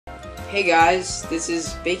Hey guys, this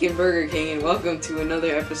is BaconBurgerKing and welcome to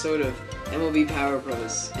another episode of MLB Power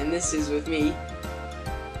Pros. And this is with me,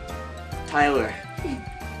 Tyler.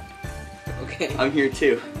 Okay. I'm here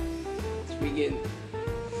too. Let's begin.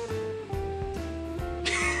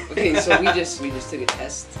 Okay, so we just took a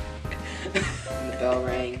test and the bell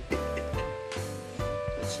rang.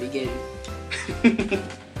 Let's begin. I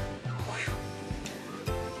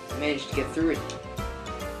managed to get through it.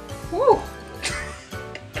 Woo!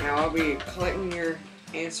 Now I'll be collecting your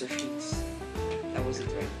answer sheets. That wasn't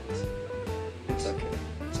the right place. It's okay.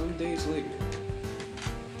 Some days later.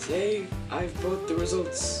 Today, I've brought the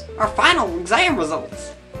results. Our final exam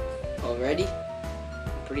results. Already?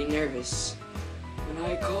 I'm pretty nervous. When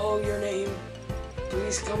I call your name,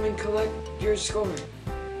 please come and collect your score.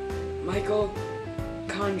 Michael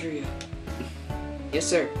Condria. Yes,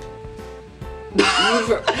 sir.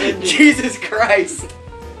 Jesus Christ.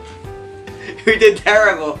 We did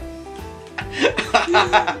terrible.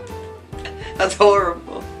 That's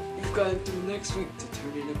horrible. You've got until next week to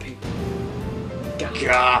turn in a paper.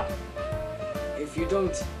 God. If you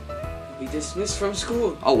don't, you'll be dismissed from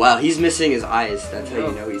school. Oh wow, he's missing his eyes. That's how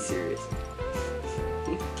you know he's serious.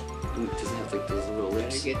 He doesn't have like those little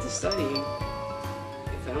lips. Better get to studying.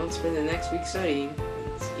 If I don't spend the next week studying,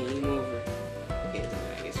 it's game over. Okay,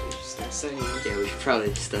 I guess we should start studying. Yeah, we should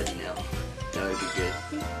probably study now. That would be good.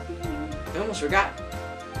 I almost forgot. I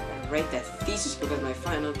gotta write that thesis because my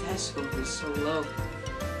final test score is so low.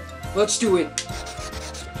 Let's do it.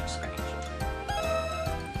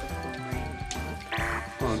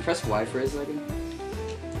 Hold on, press Y for a second.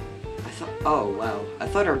 Oh wow, I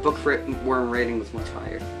thought our bookworm rating was much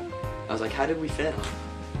higher. I was like, how did we fail?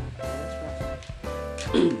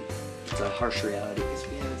 It's a harsh reality. I guess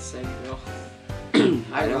we haven't said it all.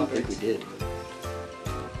 I don't think we did.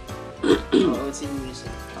 Oh, let's see what you say.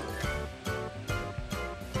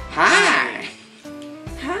 Hi!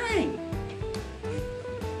 Hi!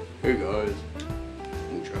 Hey guys,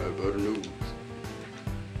 we'll try better news.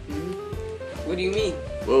 What do you mean?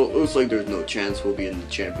 Well, it looks like there's no chance we'll be in the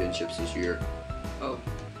championships this year. Oh.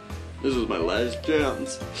 This was my last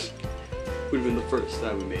chance. Would have been the first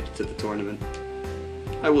time we made it to the tournament.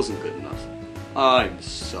 I wasn't good enough. I'm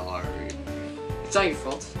sorry. It's not your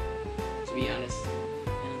fault, to be honest.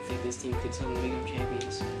 I don't think this team could suddenly become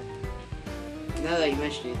champions. Now that you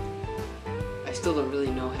mention it, I still don't really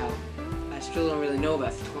know how. I still don't really know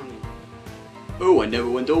about the tournament. Oh, I never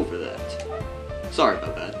went over that. Sorry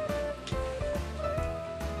about that.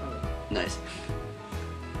 Nice.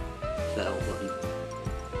 That L button.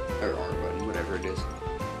 Or R button, whatever it is.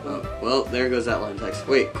 Oh, well, there goes that line of text.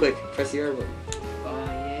 Wait, quick, press the R button.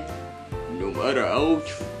 Yeah. No matter how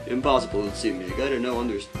impossible it seems, you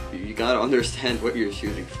gotta understand what you're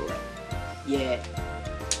shooting for. Yeah.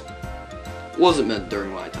 Wasn't meant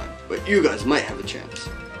during my time, but you guys might have a chance.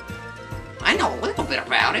 I know a little bit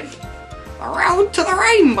about it. The road to the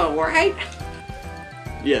rainbow, right?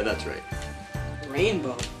 Yeah, that's right.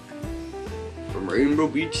 Rainbow. From Rainbow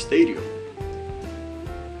Beach Stadium.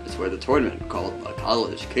 It's where the tournament called the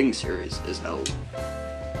College King Series is held.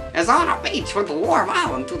 It's on a beach with the warm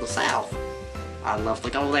island to the south. I'd love to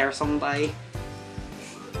go there someday.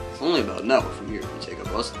 It's only about an hour from here if you take a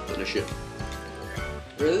bus than a ship.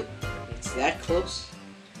 Really? It's that close?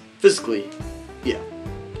 Physically, yeah.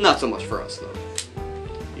 Not so much for us, though.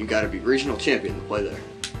 You gotta be regional champion to play there.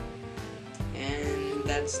 And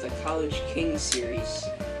that's the College King Series.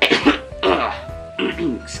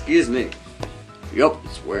 Excuse me. Yup,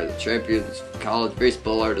 it's where the champions of college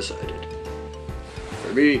baseball are decided.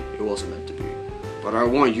 For me, it wasn't meant to be. But I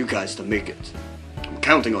want you guys to make it. I'm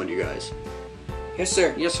counting on you guys. Yes,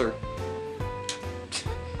 sir. Yes, sir.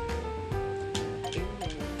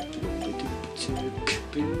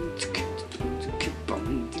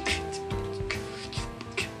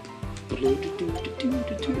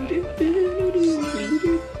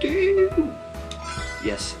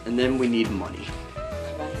 Yes, and then we need money.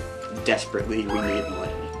 Desperately, we need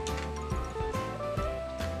money.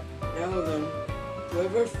 Now then,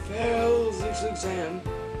 whoever fails this exam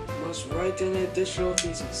must write an additional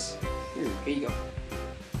thesis. Here you go.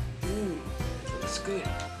 That's good.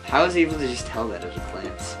 How was he able to just tell that at a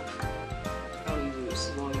glance? How do you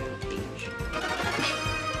lose long on a page?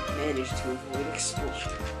 Managed to avoid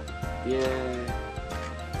expulsion. Yeah.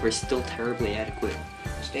 We're still terribly adequate.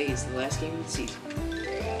 Today is the last game of the season.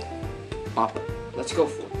 Pop. Let's go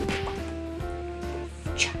for it.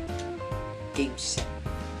 Game set.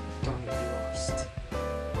 Darn it, we lost.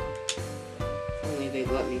 If only they'd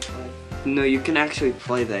let me play. No, you can actually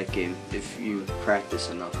play that game if you practice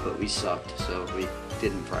enough, but we sucked, so we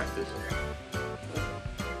didn't practice.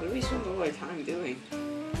 What do we spend all our time doing?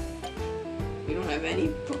 We don't have any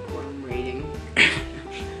bookworm rating.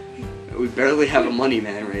 We barely have a money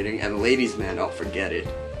man rating, and a ladies man, oh, forget it.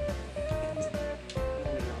 I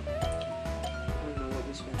don't know what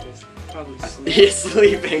we spent this. Probably sleep. He's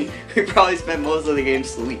sleeping. We probably spent most of the game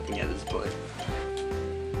sleeping at this point.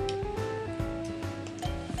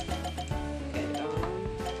 Okay,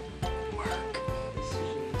 Work.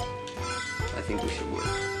 decisions. I think we should work.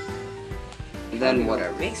 And then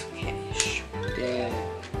whatever. Make some cash. Yeah.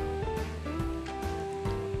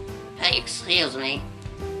 Hey, excuse me.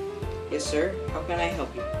 Yes, sir. How can I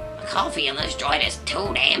help you? The coffee in this joint is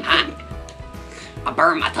too damn hot. I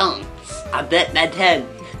burned my tongue. I bet that 10.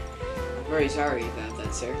 I'm very sorry about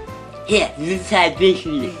that, sir. Yeah, this had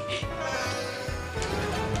basically.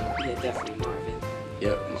 Yeah, definitely Marvin.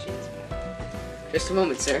 Yep. Just a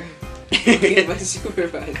moment, sir. Get my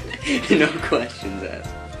supervisor. No questions asked.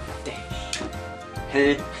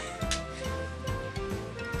 Dash.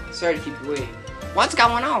 Sorry to keep you waiting. What's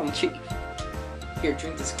going on, Chief? Here,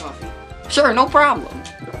 drink this coffee. Sure, no problem.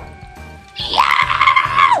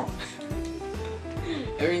 Yeah!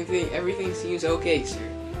 Everything seems okay, sir.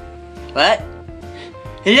 What?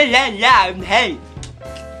 Hey.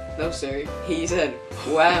 No, sir. He said,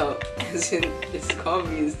 wow, as in, this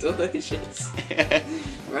coffee is delicious.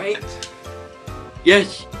 Right?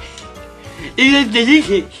 Yes. It is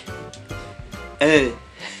delicious. Yes,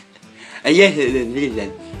 it is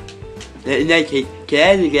delicious. In that case, can I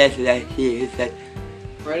have a glass of that here?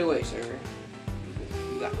 Right away, sir.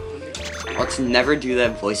 You got 100. Let's never do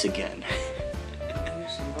that voice again.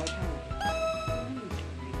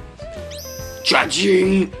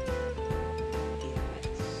 Judging!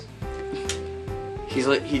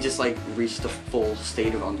 He just like reached a full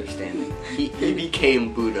state of understanding. He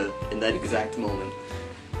became Buddha in that exact moment.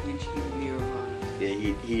 You achieved nirvana.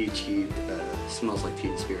 Yeah, he achieved smells like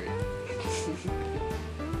Teen Spirit.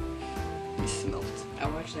 He smelled. I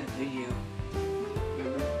watched that video.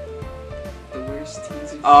 Remember? The worst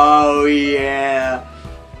teens of Oh yeah,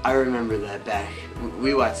 I remember that back.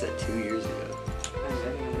 We watched that 2 years ago. I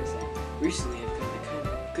think I missed that. Recently, I've got a kind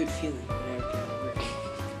of good feeling whenever I get work.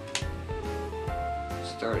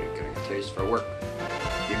 Started getting a taste for work.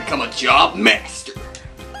 You become a job master.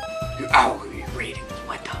 Your hourly rating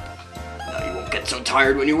went up. Now you won't get so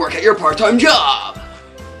tired when you work at your part-time job.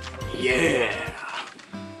 Yeah.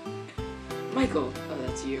 Michael! Oh,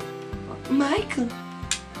 that's you. Michael.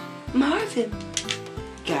 Marvin.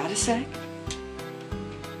 Got a sec?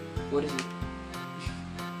 What is it?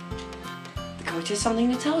 The coach has something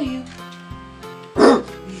to tell you.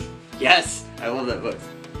 Yes, I love that book.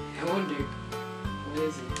 I wonder, what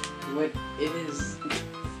is it? What it is?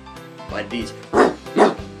 Like these.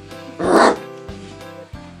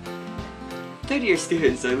 Third-year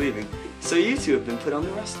students are leaving, so you two have been put on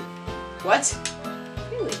the roster. What?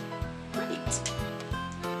 Really? Great.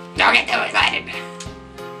 Don't get too excited.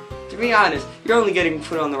 To be honest, you're only getting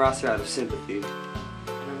put on the roster out of sympathy. I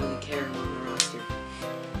don't really care who on the roster.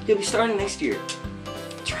 You'll be starting next year.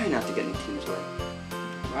 Try not to get any teams wet.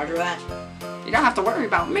 Roger that. You don't have to worry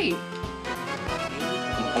about me.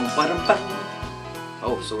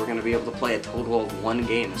 Oh, so we're gonna be able to play a total of 1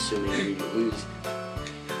 game, assuming we lose.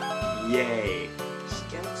 Yay.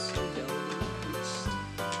 Scouts to go east.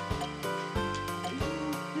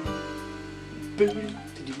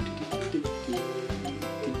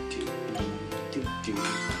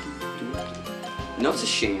 You know, it's a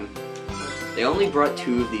shame. They only brought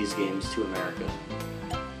 2 of these games to America.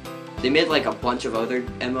 They made like a bunch of other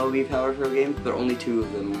MLB Power Pro games, but only 2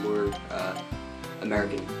 of them were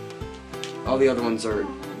American. All the other ones are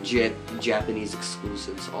Japanese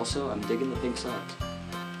exclusives. Also, I'm digging the pink socks.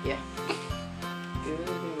 Yeah. Good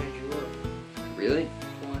measure. Really?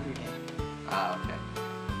 400 day. Ah, okay.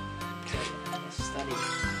 Study.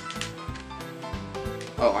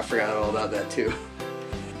 Oh, I forgot all about that too.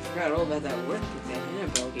 I forgot all about that work with that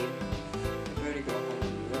NFL game. I better go home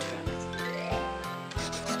and work on it.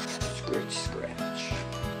 Scratch, scratch.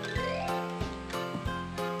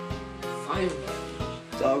 Finally.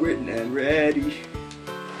 It's all written and ready. I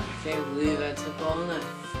can't believe that took all night.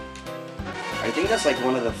 I think that's like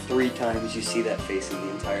one of the 3 times you see that face in the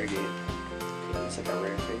entire game. It's like a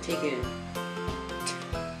rare face. Take it in.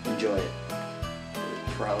 Enjoy it.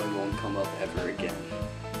 It probably won't come up ever again.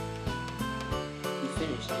 You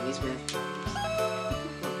finished, and these math problems.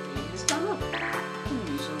 It's done up.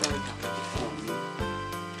 You somebody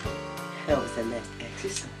Hell with that next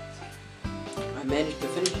exercise. I managed to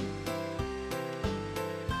finish it.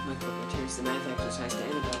 Michael returns the math exercise to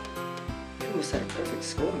Annabelle. You almost had a perfect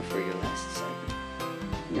score for your last assignment.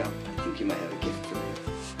 No, I think you might have a gift for me.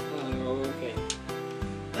 Oh, okay.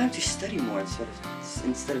 Why don't you study more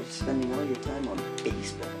instead of spending all your time on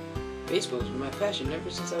baseball? Baseball's been my passion ever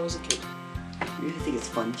since I was a kid. You really think it's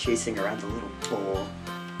fun chasing around a little ball?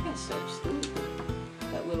 Yes, absolutely.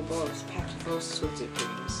 That little ball is packed with all sorts of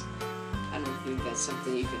dreams. I don't think that's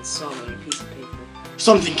something you can solve on a piece of paper.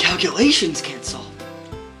 Something calculations can't solve.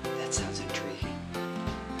 That sounds intriguing.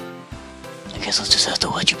 I guess I'll just have to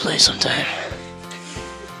let you play sometime.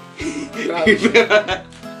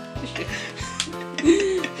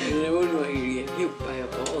 I wouldn't want you to get hit by a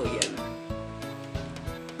ball again.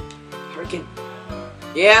 Harkin.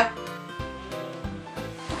 Yeah?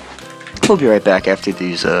 We'll be right back after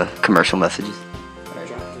these commercial messages.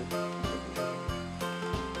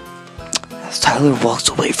 As Tyler walks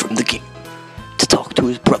away from the game to talk to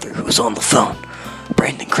his brother who is on the phone,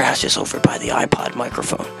 Brandon crashes over by the iPod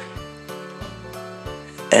microphone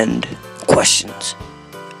and questions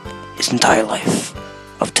his entire life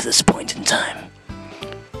up to this point in time.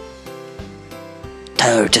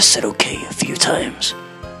 Tyler just said okay a few times.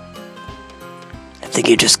 I think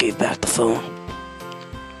he just gave back the phone.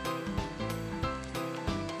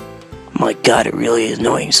 My God, it really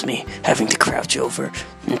annoys me having to crouch over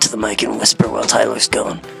into the mic and whisper while Tyler's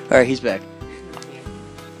gone. Alright, he's back.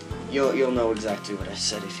 You'll know exactly what I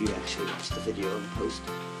said if you actually watch the video and post.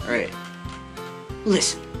 Alright.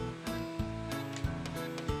 Listen.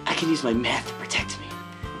 I can use my math to protect me.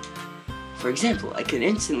 For example, I can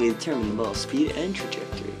instantly determine the ball's speed and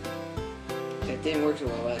trajectory. That didn't work so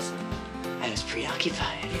well last time. I was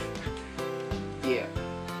preoccupied. Yeah.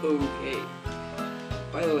 Okay.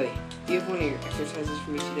 By the way, do you have one of your exercises for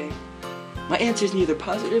me today? My answer is neither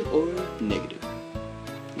positive or negative.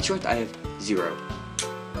 In short, I have 0.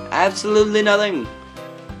 Absolutely nothing.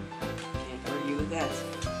 Can't argue with that.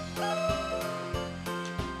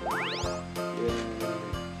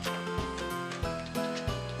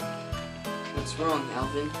 What's wrong,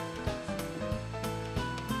 Alvin?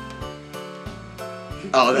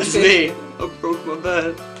 Oh, that's me. I broke my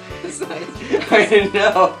bed. That's nice. I didn't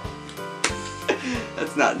know.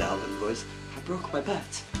 That's not an Alvin voice. I broke my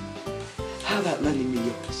bat. How about lending me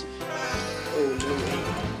yours? Oh, no way.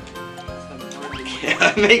 That's how Marvin. Yeah, I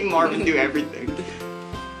make Marvin do everything.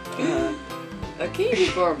 Can you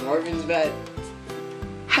just borrow Marvin's bat?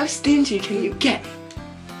 How stingy can you get?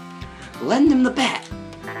 Lend him the bat.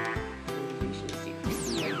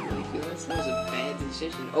 That was a bad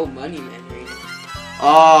decision. Oh, Money Man, right?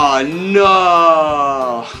 Oh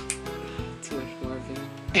no! Too much Marvin.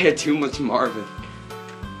 Yeah, too much Marvin.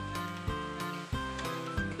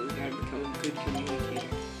 We gotta become a good communicator.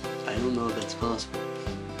 I don't know if that's possible.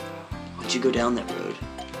 Why don't you go down that road?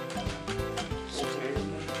 So tired of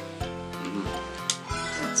that.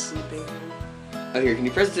 Mm-hmm. Not sleeping. Oh, here, can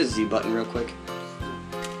you press the Z button real quick?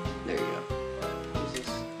 There you go. Who's this?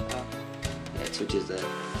 Oh, Yeah, it switches that.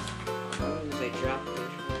 what was I dropping?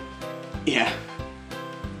 Yeah.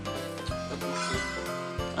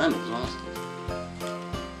 I'm exhausted.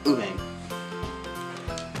 Ooh, bang.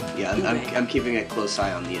 Yeah, I'm keeping a close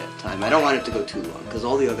eye on the time. I don't want it to go too long, because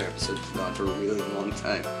all the other episodes have gone for a really long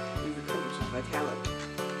time. You recovered some vitality.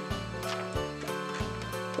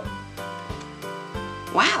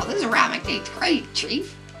 Wow, this ramen tastes great,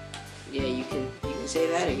 Chief. Yeah, you can say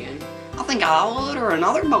that again. I think I'll order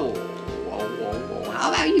another bowl. Whoa, whoa, whoa. How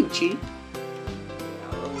about you, Chief? Yeah,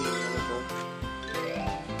 I'll only remember.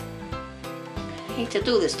 I hate to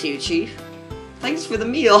do this to you, Chief. Thanks for the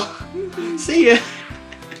meal. See ya.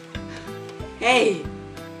 Hey!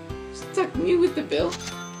 Stuck me with the bill.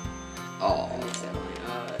 Oh. That's that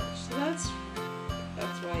line. So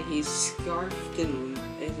that's why he's scarfed and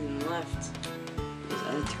left. Is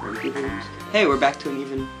that a term people use? Hey, we're back to an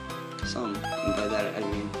even sum. And by that, I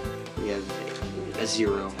mean we have a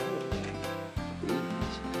 0.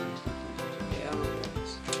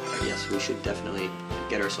 Yes, we should definitely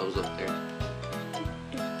get ourselves up there.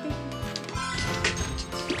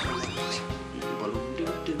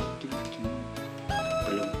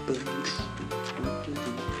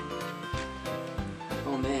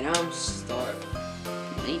 Oh man, I'm starved.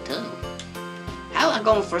 Me too. How am I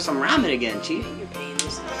going for some ramen again, Chief? You're paying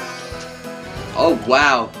this now. Oh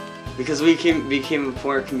wow! Because we became a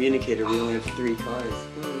poor communicator, we only have 3 cards.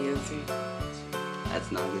 Oh, you have 3.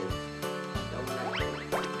 That's not good.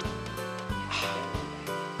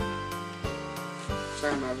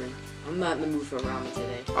 Sorry, Marvin. I'm not in the mood for ramen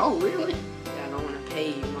today. Oh really? Yeah, I don't want to pay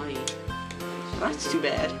you money. That's too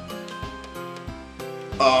bad.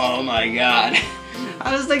 Oh my god.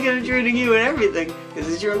 I was thinking of treating you and everything,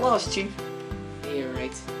 because it's your loss, Chief. Yeah, you're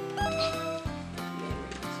right.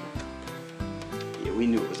 Yeah, we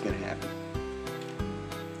knew it was gonna happen.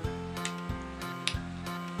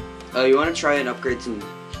 Oh, you want to try and upgrade some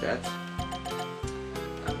stats?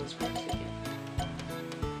 Let's play it again.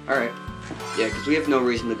 Alright. Yeah, because we have no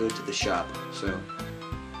reason to go to the shop, so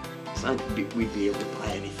it's not like we'd be able to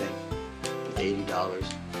buy anything with $80.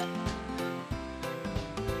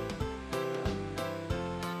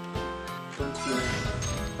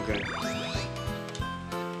 Okay.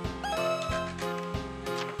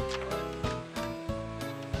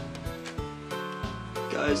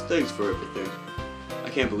 Guys, thanks for everything. I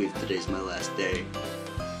can't believe today's my last day.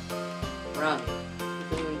 Ron,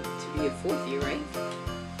 you're going to be a fourth year, right?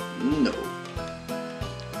 No.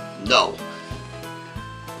 No.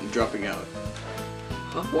 I'm dropping out.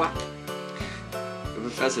 Huh? What? The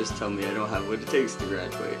professors tell me I don't have what it takes to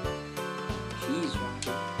graduate. Jeez,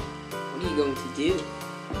 Roger. What are you going to do?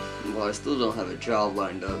 Well, I still don't have a job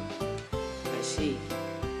lined up. I see.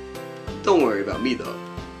 Don't worry about me, though.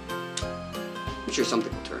 I'm sure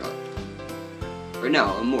something will turn up. Right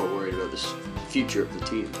now, I'm more worried about the future of the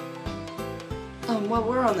team. While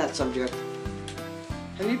we're on that subject,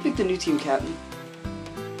 have you picked a new team captain?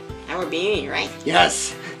 Our beanie, right?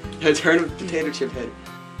 Yes! The turn of potato chip head.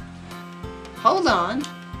 Hold on.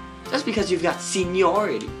 Just because you've got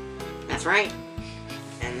seniority. That's right.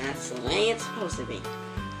 And that's the way it's supposed to be.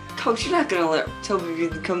 Coach, you're not gonna let Toby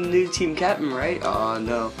become the new team captain, right? Oh,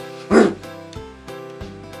 no.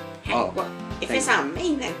 Hey, Oh, well, if thank it's not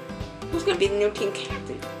me, then who's gonna be the new team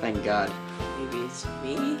captain? Thank God. Maybe it's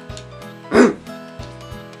me?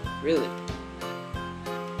 Really?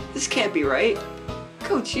 This can't be right.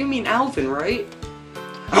 Coach, you mean Alvin, right?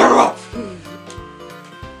 Come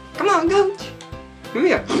on, Coach. Come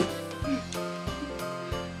here.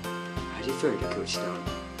 I defer to Coach Stone.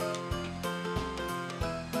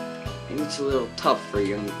 Maybe it's a little tough for a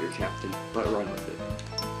young year captain, but run with it.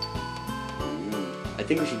 I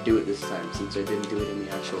think we should do it this time, since I didn't do it in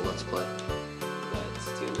the actual Let's Play.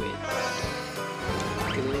 Let's do it.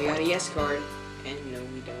 Because we got a yes card. And no,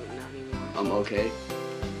 we don't. Not anymore. I'm okay.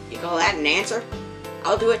 You call that an answer?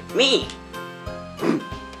 I'll do it. Me! I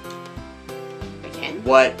can?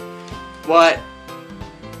 What? What?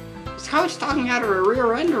 Is Coach talking out of her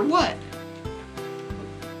rear end or what?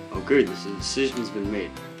 Oh good, this decision's been made.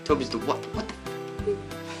 Toby's the what? What the?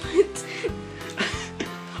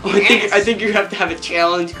 Oh, Yes. I think you have to have a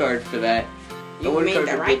challenge card for that. I You would've made covered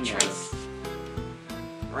the it right with choice.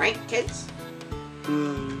 Right, kids?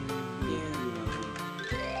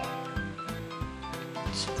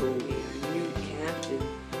 So we're new captain.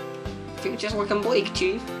 You're just looking bleak,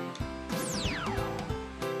 Chief.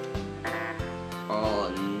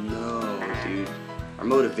 Oh no, dude. Our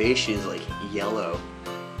motivation is like yellow.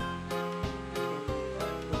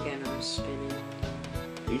 Look at him spinning.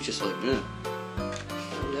 He's just like, Those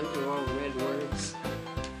are all red words.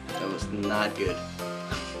 that was not good.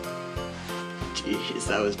 Jeez,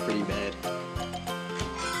 that was pretty bad.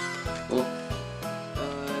 Well,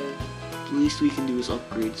 the least we can do is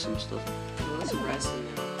upgrade some stuff. Well, let's rest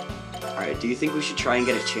in there. Alright, do you think we should try and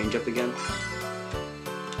get a change up again?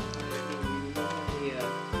 Yeah.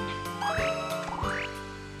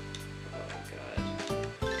 Oh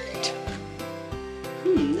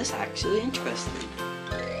god. This actually interesting.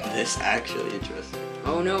 This actually interesting.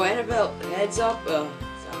 Oh no, Annabelle, heads up.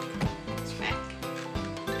 It's back.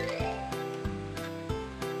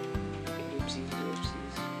 Oopsies,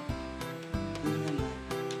 oopsies.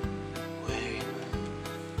 Wait.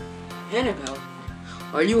 Annabelle,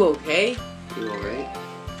 are you okay? You alright?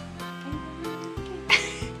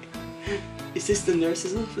 Is this the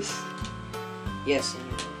nurse's office? Yes,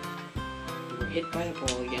 Annabelle. You were hit by a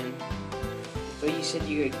ball again. I thought you said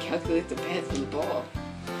you could calculate the path of the ball.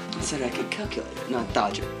 I said I could calculate it, not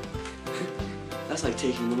dodge it. That's like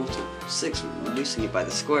taking the multiple of 6 and reducing it by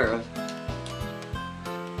the square of. I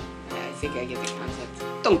think I get the concept.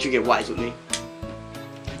 Don't you get wise with me.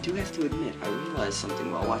 I do have to admit, I realized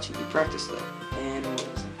something while watching you practice though. And what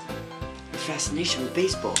was it? Your fascination with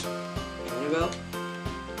baseball. Annabelle?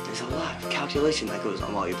 There's a lot of calculation that goes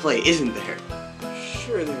on while you play, isn't there?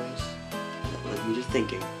 Sure there is. That led me to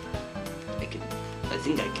thinking. I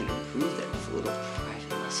think I can improve that with a little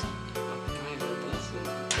private lesson. A private lesson?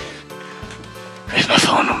 Where's my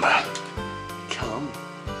phone number? Come.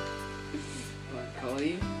 I'll call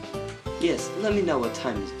you? Yes, let me know what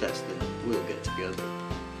time is best and we'll get together.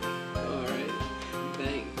 Alright.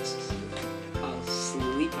 Thanks. I'll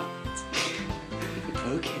sleep on it.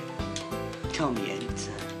 Okay. Call me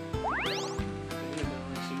anytime. Annabelle,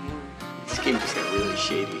 actually more. This game just got really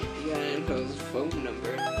shady. You got Annabelle's phone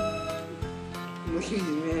number. Look at this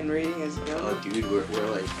man rating us Oh, down. dude, we're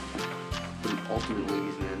like the ultimate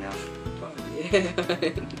ladies man now. Yeah.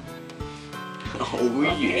 Oh,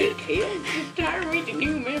 yeah. Hey, kids, it's time for me to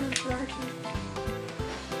do member starting.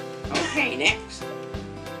 Okay, next.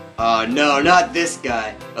 No, not this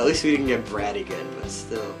guy. At least we didn't get Brad again, but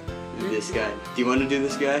still. This guy. Do you want to do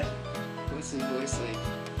this guy? What's his voice like?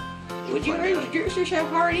 You'll Would you find out. introduce yourself,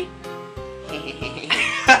 Hardy?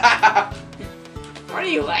 What are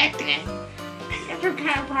you laughing at? That's some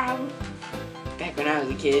kind of problem. Back when I was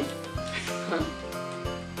a kid,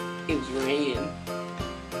 it was raining.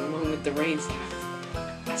 The moment the rain stopped,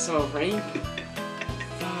 I saw rain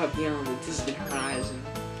far beyond the distant horizon.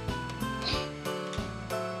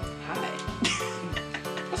 Hi.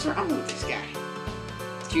 What's wrong with this guy?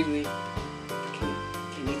 Excuse me.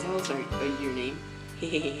 Can you tell us your name?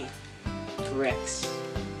 Rex.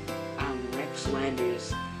 I'm Rex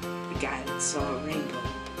Landers, the guy that saw a rainbow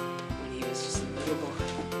when he was just a little boy.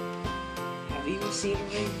 Have you seen a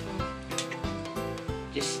rainbow?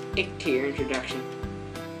 Just stick to your introduction.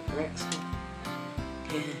 Rex.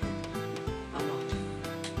 I'm off.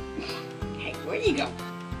 Hey, where you go?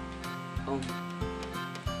 Home.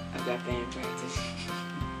 I've got band practice.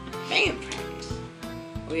 Band practice?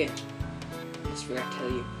 Oh yeah. I just forgot to tell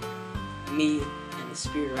you. Me and the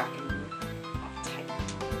Spirit Rockin' Room are tight.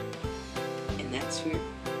 And that Spirit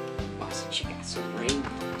wants to check out some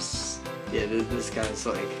rainbows. Yeah, this guy's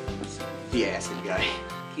like the acid guy.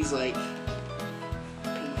 He's like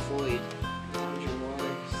Pink Floyd, Roger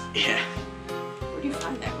Waters. Yeah. Where do you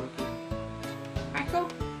find that rookie? Michael,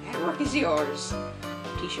 that work is yours.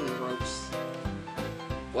 Teach him the ropes.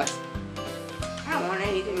 What? I don't want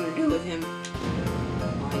anything to do with him.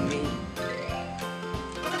 Why me?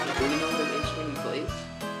 Do you know what instrument he plays?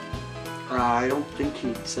 I don't think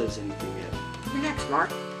he says anything yet. You're next,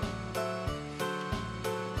 Mark.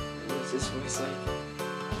 What's this voice like?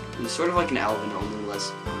 He's sort of like an Alvin, only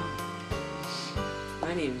less.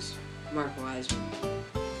 My name's Mark Wiseman.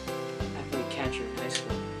 I played catcher in high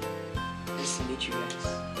school. Nice to meet you guys.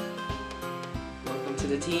 Welcome to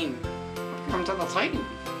the team. Welcome to the team.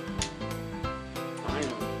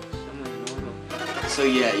 Finally, someone normal. So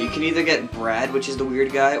yeah, you can either get Brad, which is the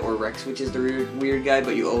weird guy, or Rex, which is the weird guy,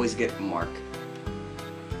 but you always get Mark.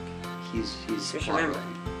 He's Just fun. remember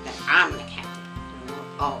that I'm the captain.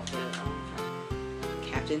 Oh,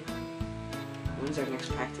 Captain? When's our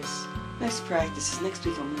next practice? Next practice is next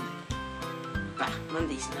week on Monday. Bah,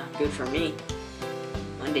 Monday's not good for me.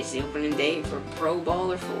 Monday's the opening day for Pro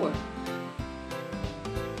Baller 4.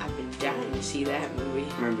 I've been dying to see that movie.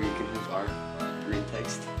 Remember, you can have our green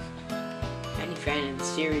text. Any fan of the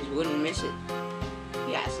series wouldn't miss it.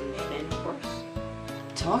 You guys understand, of course.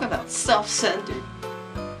 Talk about self-centered.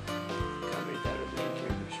 Covered out of main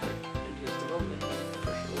character's work and his development and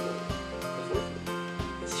personal goals. The fourth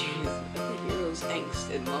one. The series of the hero's angst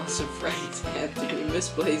and loss of friends after he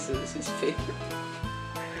misplaces his favorite.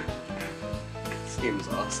 This game is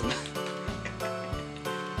awesome.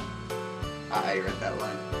 I read that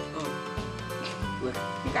line. Oh. Look,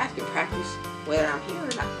 you guys can practice whether I'm here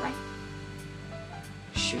or not, right?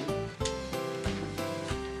 Sure.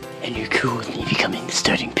 And you're cool with me becoming the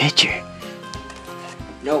starting pitcher.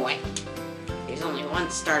 No way. There's only one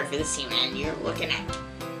starter for this team, and you're looking at.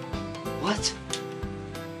 What?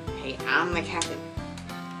 Hey, I'm the captain.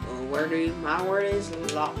 My word is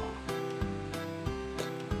law.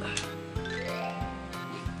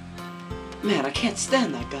 Man, I can't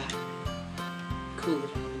stand that guy. Cool.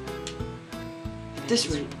 At this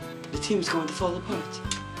rate, the team's going to fall apart.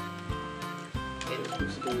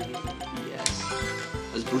 Yes.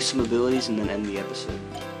 Let's boost some abilities and then end the episode.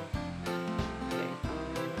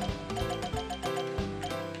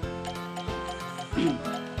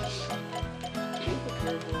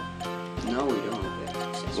 No, we don't.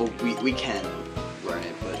 Well, we can learn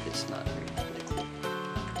it, but it's not very likely.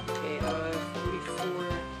 Okay, 44.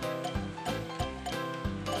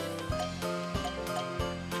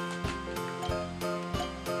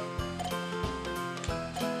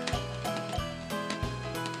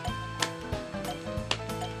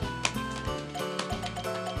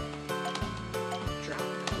 Drop.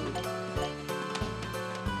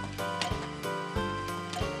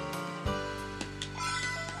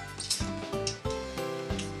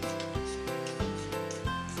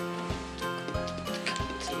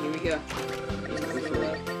 Here we go.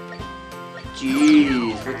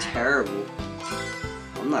 Jeez, we're terrible.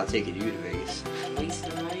 I'm not taking you to Vegas. Waste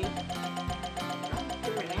the money.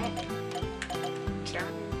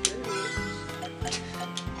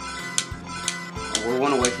 We're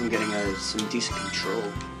one away from getting some decent control.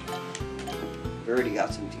 We've already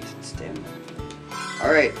got some decent stamina.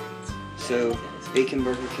 Alright, so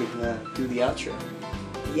BaconBurgerKing, do the outro.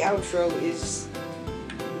 The outro is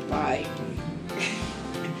bye.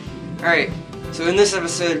 Alright, so in this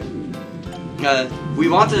episode, we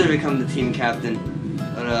wanted to become the team captain,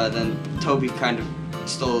 but but then Toby kind of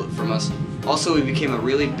stole it from us. Also, we became a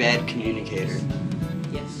really bad communicator,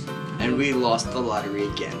 Yes. and we lost the lottery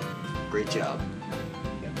again. Great job.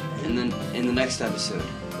 And then in the next episode,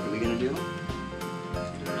 what are we gonna do?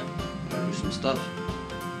 I don't know. We're gonna do some stuff.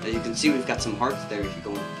 As you can see, we've got some hearts there if you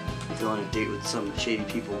go on a date with some shady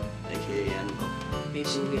people, aka Annabelle. Maybe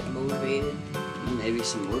we'll get motivated. Maybe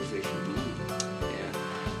some motivation. Yeah.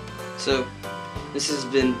 So, this has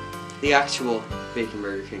been the actual Bacon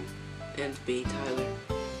Burger King, And be Tyler.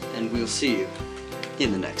 and we'll see you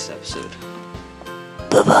in the next episode.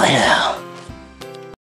 Bye-bye now.